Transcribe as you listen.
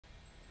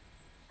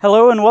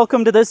Hello and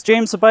welcome to this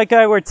James the Bike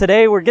Guy, where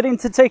today we're getting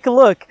to take a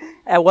look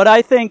at what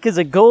I think is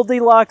a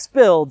Goldilocks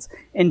build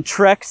in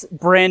Trek's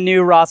brand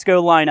new Roscoe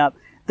lineup.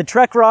 The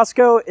Trek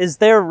Roscoe is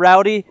their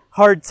rowdy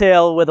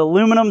hardtail with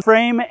aluminum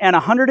frame and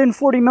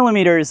 140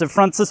 millimeters of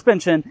front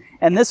suspension.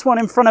 And this one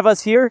in front of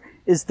us here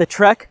is the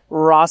Trek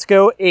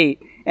Roscoe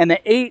 8. And the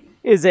 8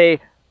 is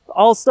a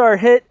all-star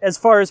hit as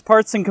far as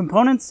parts and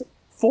components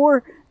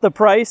for the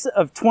price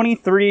of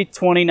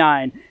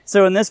 $23.29.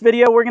 So in this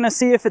video, we're going to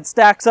see if it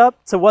stacks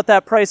up to what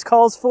that price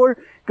calls for,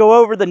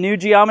 go over the new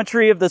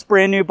geometry of this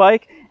brand new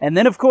bike, and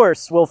then of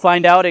course, we'll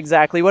find out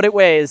exactly what it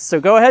weighs. So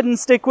go ahead and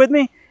stick with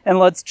me and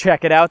let's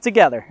check it out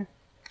together.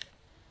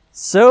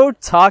 So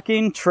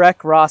talking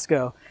Trek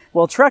Roscoe.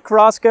 Well, Trek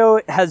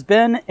Roscoe has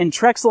been in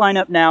Trek's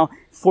lineup now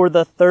for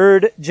the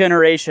third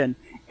generation.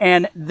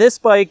 And this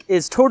bike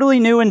is totally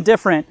new and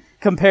different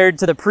compared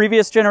to the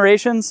previous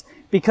generations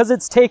because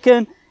it's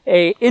taken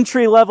a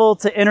entry-level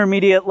to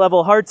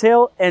intermediate-level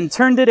hardtail and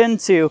turned it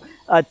into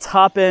a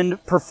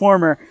top-end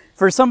performer.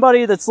 For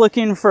somebody that's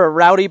looking for a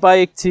rowdy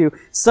bike to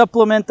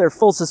supplement their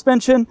full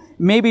suspension,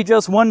 maybe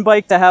just one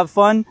bike to have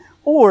fun,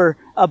 or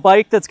a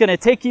bike that's going to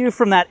take you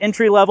from that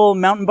entry-level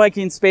mountain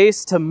biking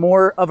space to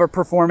more of a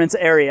performance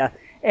area.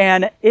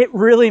 And it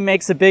really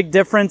makes a big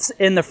difference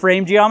in the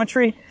frame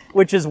geometry,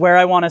 which is where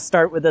I want to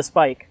start with this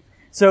bike.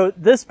 So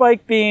this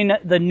bike being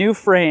the new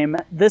frame,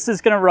 this is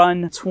going to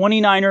run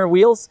 29er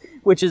wheels,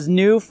 which is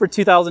new for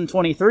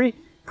 2023.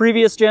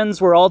 Previous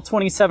gens were all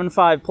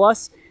 27.5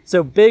 plus,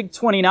 so big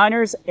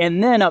 29ers,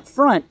 and then up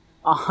front,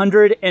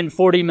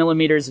 140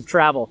 millimeters of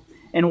travel.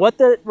 And what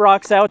that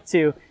rocks out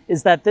to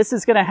is that this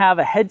is going to have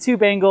a head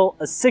tube angle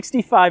of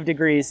 65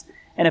 degrees,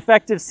 an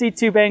effective seat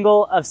tube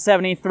angle of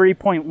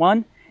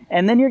 73.1,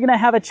 and then you're going to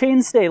have a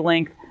chainstay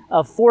length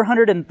of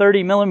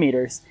 430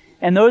 millimeters.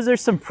 And those are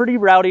some pretty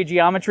rowdy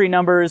geometry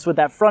numbers, with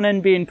that front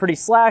end being pretty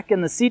slack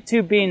and the seat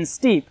tube being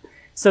steep,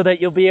 so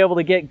that you'll be able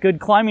to get good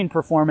climbing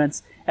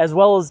performance as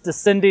well as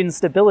descending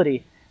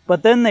stability.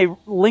 But then they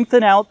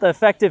lengthen out the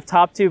effective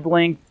top tube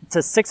length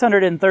to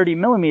 630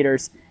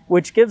 millimeters,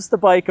 which gives the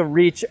bike a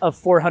reach of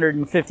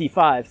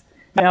 455.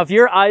 Now, if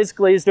your eyes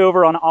glazed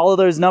over on all of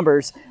those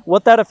numbers,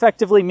 what that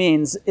effectively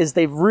means is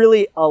they've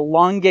really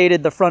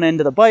elongated the front end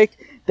of the bike.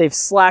 They've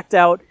slacked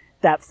out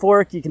that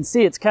fork. You can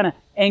see it's kind of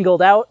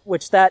angled out,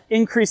 which that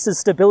increases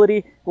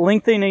stability.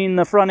 Lengthening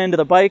the front end of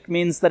the bike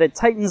means that it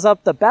tightens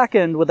up the back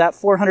end with that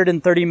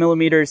 430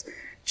 millimeters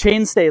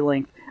chainstay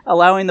length,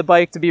 allowing the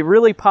bike to be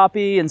really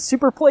poppy and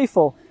super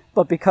playful.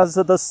 But because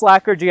of the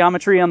slacker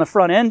geometry on the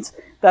front end,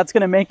 that's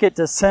going to make it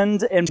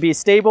descend and be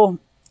stable.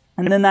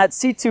 And then that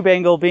seat tube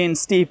angle being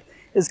steep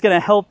is going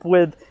to help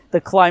with the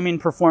climbing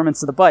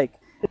performance of the bike.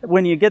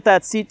 When you get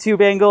that seat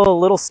tube angle a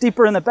little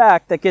steeper in the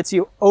back, that gets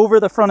you over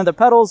the front of the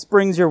pedals,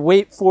 brings your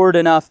weight forward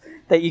enough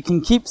that you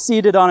can keep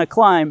seated on a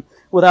climb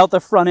without the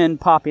front end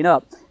popping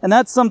up. And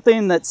that's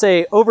something that,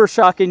 say,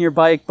 overshocking your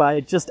bike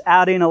by just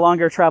adding a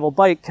longer travel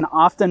bike can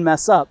often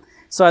mess up.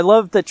 So I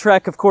love that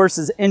Trek, of course,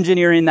 is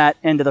engineering that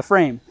into the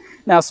frame.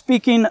 Now,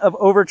 speaking of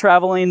over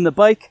traveling the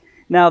bike,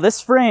 now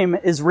this frame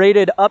is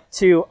rated up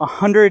to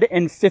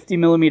 150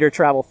 millimeter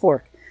travel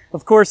fork.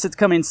 Of course, it's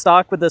coming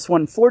stock with this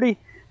 140,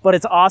 but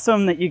it's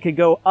awesome that you could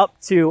go up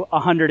to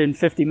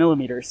 150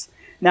 millimeters.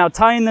 Now,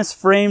 tying this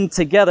frame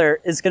together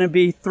is going to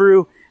be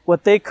through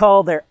what they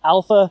call their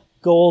Alpha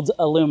Gold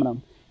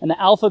aluminum. And the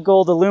Alpha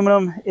Gold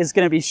aluminum is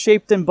going to be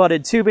shaped in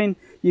butted tubing.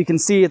 You can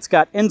see it's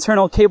got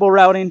internal cable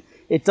routing.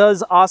 It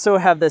does also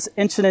have this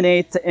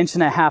 1.125 to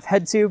 1.5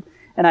 head tube.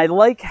 And I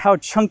like how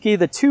chunky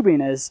the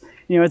tubing is.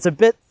 You know, it's a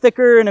bit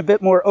thicker and a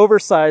bit more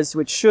oversized,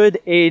 which should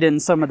aid in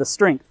some of the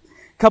strength.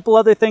 A couple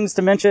other things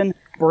to mention,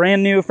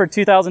 brand new for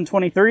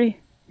 2023.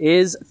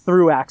 Is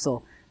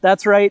Thru-Axle.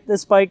 That's right,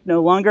 this bike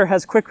no longer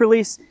has quick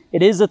release.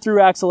 It is a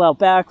Thru-Axle out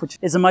back, which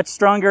is a much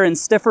stronger and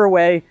stiffer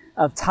way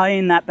of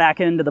tying that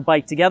back end of the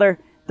bike together.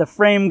 The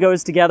frame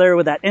goes together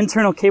with that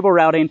internal cable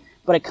routing,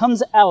 but it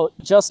comes out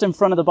just in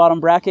front of the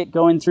bottom bracket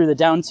going through the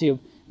down tube,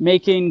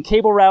 making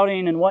cable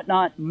routing and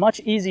whatnot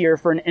much easier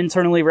for an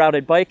internally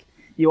routed bike.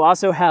 You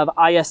also have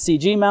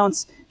ISCG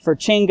mounts for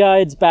chain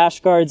guides, bash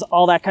guards,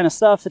 all that kind of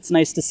stuff. It's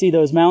nice to see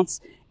those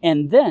mounts.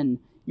 And then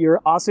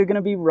you're also going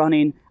to be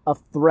running a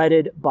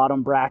threaded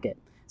bottom bracket.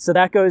 So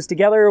that goes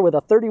together with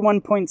a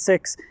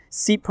 31.6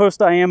 seat post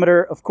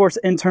diameter, of course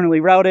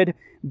internally routed,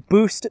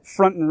 boost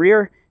front and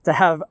rear to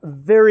have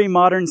very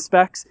modern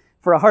specs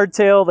for a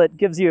hardtail that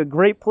gives you a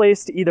great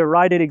place to either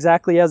ride it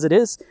exactly as it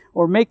is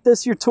or make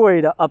this your toy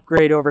to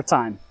upgrade over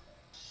time.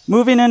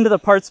 Moving into the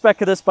part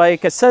spec of this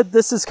bike, I said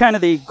this is kind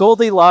of the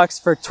Goldilocks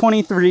for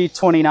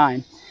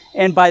 $23.29.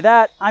 And by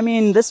that, I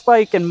mean this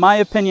bike, in my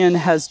opinion,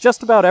 has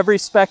just about every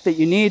spec that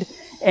you need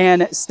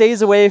and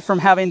stays away from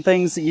having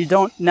things that you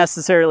don't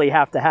necessarily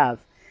have to have.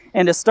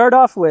 And to start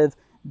off with,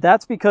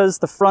 that's because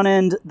the front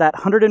end, that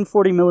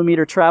 140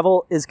 millimeter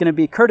travel, is going to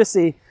be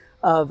courtesy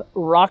of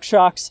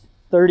Rockshox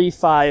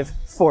 35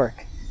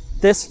 fork.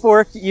 This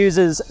fork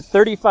uses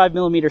 35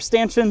 millimeter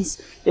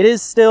stanchions. It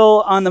is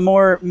still on the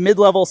more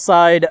mid-level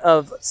side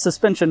of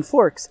suspension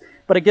forks,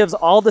 but it gives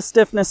all the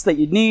stiffness that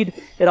you need.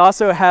 It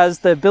also has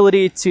the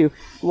ability to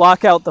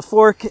lock out the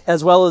fork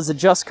as well as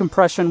adjust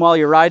compression while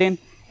you're riding.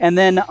 And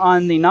then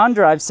on the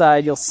non-drive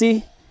side, you'll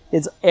see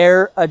it's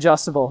air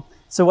adjustable.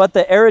 So what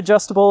the air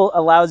adjustable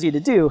allows you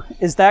to do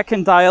is that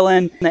can dial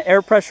in the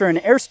air pressure and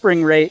air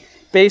spring rate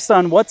based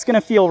on what's going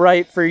to feel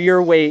right for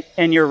your weight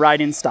and your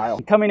riding style.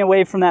 Coming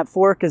away from that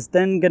fork is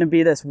then going to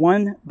be this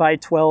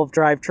 1x12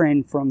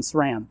 drivetrain from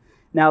SRAM.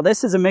 Now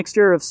this is a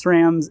mixture of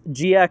SRAM's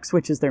GX,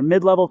 which is their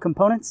mid-level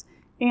components,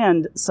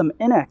 and some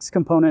NX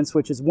components,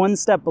 which is one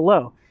step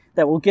below,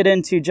 that we'll get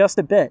into just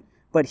a bit.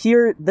 But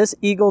here, this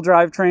Eagle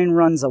drivetrain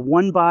runs a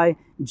 1x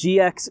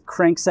GX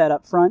crankset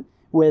up front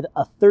with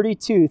a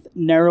 30-tooth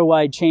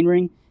narrow-wide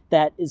chainring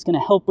that is going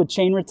to help with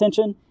chain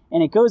retention.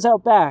 And it goes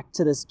out back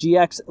to this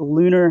GX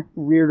lunar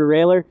rear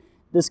derailleur.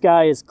 This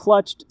guy is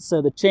clutched,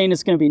 so the chain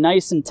is going to be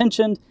nice and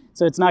tensioned,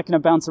 so it's not going to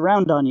bounce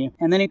around on you.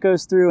 And then it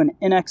goes through an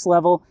NX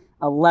level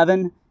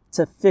 11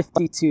 to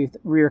 50 tooth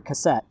rear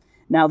cassette.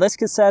 Now this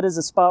cassette is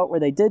a spot where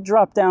they did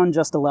drop down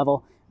just a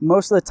level.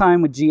 Most of the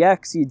time with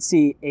GX, you'd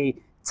see a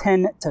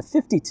 10 to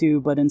 52,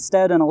 but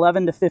instead an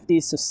 11 to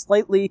 50, so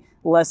slightly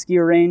less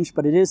gear range,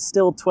 but it is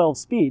still 12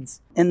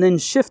 speeds. And then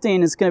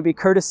shifting is going to be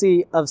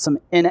courtesy of some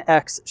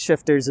NX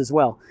shifters as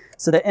well.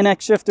 So the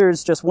NX shifter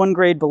is just one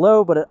grade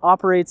below, but it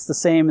operates the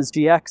same as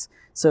GX.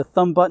 So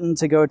thumb button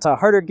to go to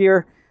harder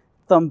gear,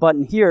 thumb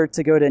button here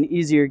to go to an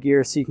easier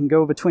gear, so you can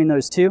go between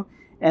those two.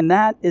 And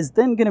that is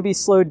then going to be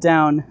slowed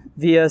down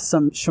via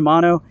some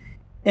Shimano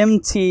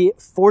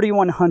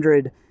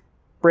MT4100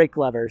 brake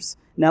levers.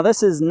 Now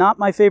this is not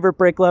my favorite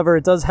brake lever.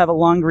 It does have a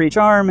long reach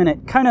arm and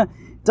it kind of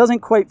doesn't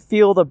quite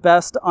feel the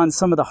best on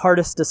some of the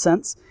hardest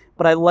descents,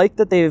 but I like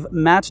that they've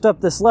matched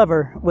up this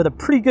lever with a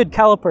pretty good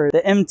caliper,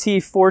 the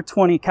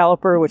MT420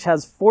 caliper, which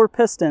has 4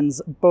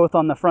 pistons both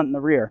on the front and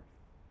the rear.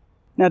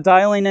 Now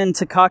dialing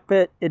into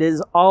cockpit, it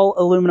is all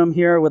aluminum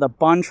here with a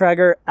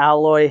Bontrager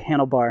alloy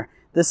handlebar.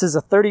 This is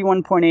a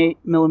 31.8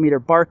 millimeter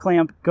bar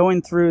clamp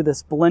going through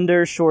this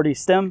Blender shorty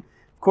stem.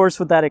 Of course,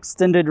 with that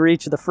extended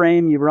reach of the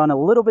frame, you run a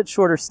little bit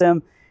shorter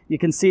stem. You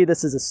can see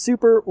this is a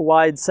super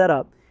wide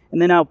setup. And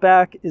then out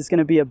back is going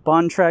to be a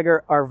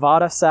Bontrager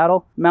Arvada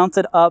saddle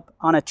mounted up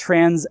on a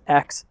Trans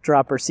X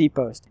dropper seat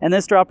post. And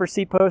this dropper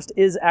seat post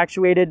is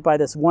actuated by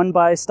this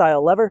 1x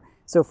style lever.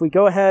 So if we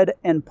go ahead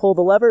and pull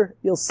the lever,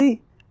 you'll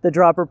see the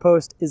dropper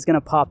post is going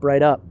to pop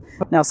right up.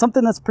 Now,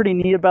 something that's pretty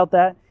neat about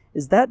that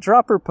is that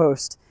dropper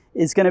post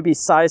is going to be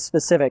size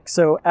specific.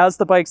 So as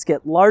the bikes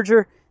get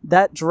larger,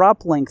 that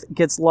drop length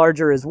gets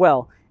larger as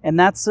well. And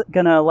that's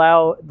going to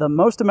allow the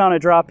most amount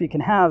of drop you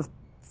can have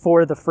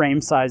for the frame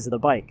size of the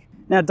bike.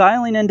 Now,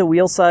 dialing into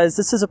wheel size,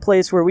 this is a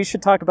place where we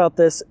should talk about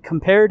this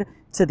compared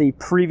to the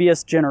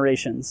previous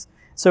generations.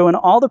 So in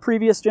all the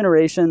previous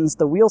generations,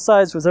 the wheel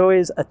size was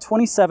always a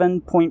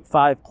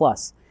 27.5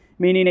 plus,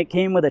 meaning it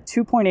came with a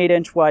 2.8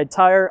 inch wide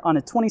tire on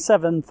a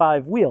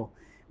 27.5 wheel,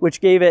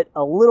 which gave it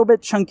a little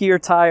bit chunkier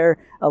tire,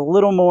 a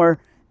little more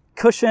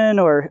cushion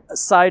or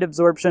side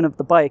absorption of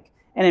the bike.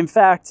 And in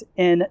fact,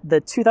 in the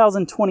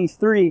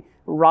 2023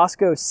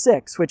 Roscoe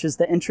 6, which is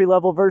the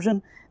entry-level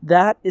version,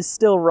 that is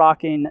still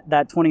rocking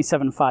that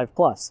 27.5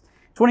 plus.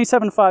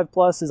 27.5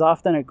 plus is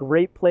often a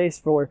great place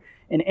for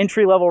an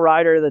entry-level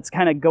rider that's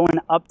kind of going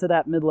up to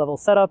that mid-level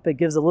setup. It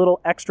gives a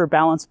little extra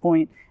balance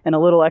point and a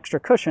little extra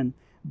cushion.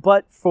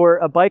 But for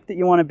a bike that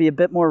you want to be a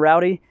bit more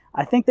rowdy,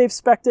 I think they've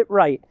spec'd it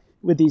right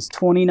with these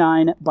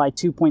 29 by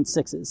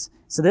 2.6s.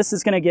 So this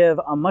is going to give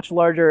a much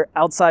larger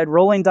outside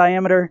rolling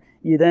diameter.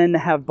 You then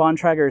have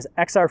Bontrager's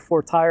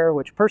XR4 tire,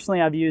 which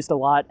personally I've used a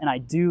lot, and I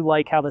do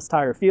like how this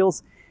tire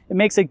feels. It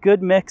makes a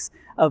good mix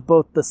of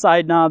both the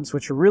side knobs,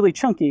 which are really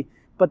chunky,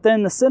 but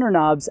then the center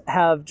knobs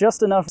have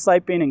just enough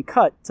siping and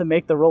cut to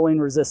make the rolling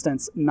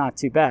resistance not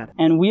too bad.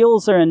 And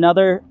wheels are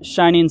another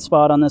shining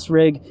spot on this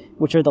rig,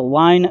 which are the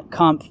Line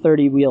Comp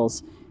 30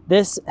 wheels.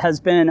 This has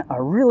been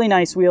a really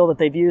nice wheel that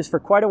they've used for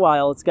quite a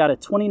while. It's got a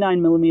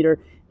 29 millimeter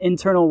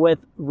internal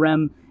width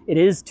rim. It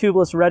is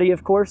tubeless ready,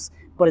 of course,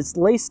 but it's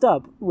laced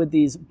up with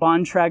these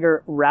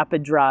Bontrager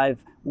Rapid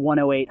Drive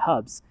 108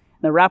 hubs.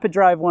 The Rapid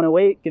Drive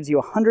 108 gives you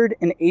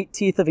 108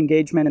 teeth of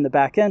engagement in the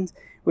back end,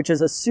 which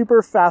is a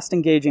super fast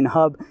engaging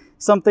hub,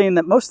 something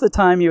that most of the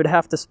time you would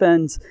have to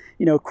spend,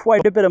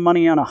 quite a bit of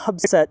money on a hub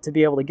set to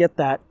be able to get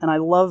that. And I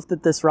love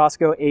that this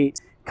Roscoe 8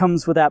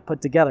 comes with that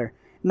put together.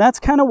 And that's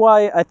kind of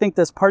why I think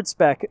this part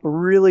spec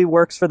really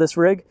works for this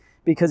rig,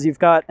 because you've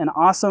got an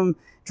awesome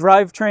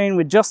drivetrain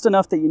with just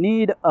enough that you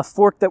need, a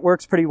fork that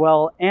works pretty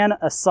well, and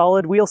a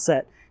solid wheel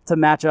set to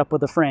match up with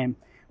the frame.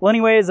 Well,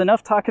 anyways,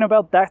 enough talking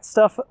about that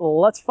stuff.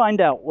 Let's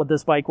find out what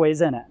this bike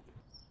weighs in at.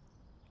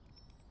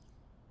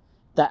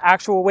 The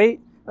actual weight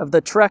of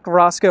the Trek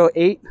Roscoe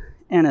 8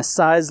 and a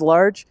size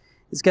large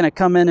is going to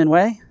come in and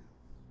weigh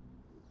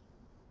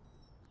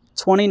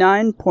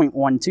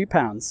 29.12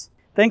 pounds.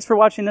 Thanks for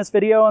watching this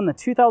video on the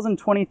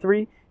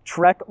 2023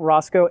 Trek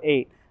Roscoe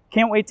 8.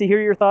 Can't wait to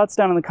hear your thoughts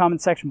down in the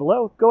comment section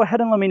below. Go ahead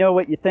and let me know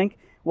what you think.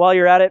 While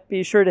you're at it,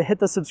 be sure to hit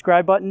the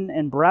subscribe button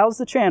and browse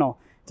the channel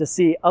to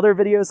see other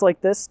videos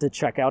like this to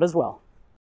check out as well.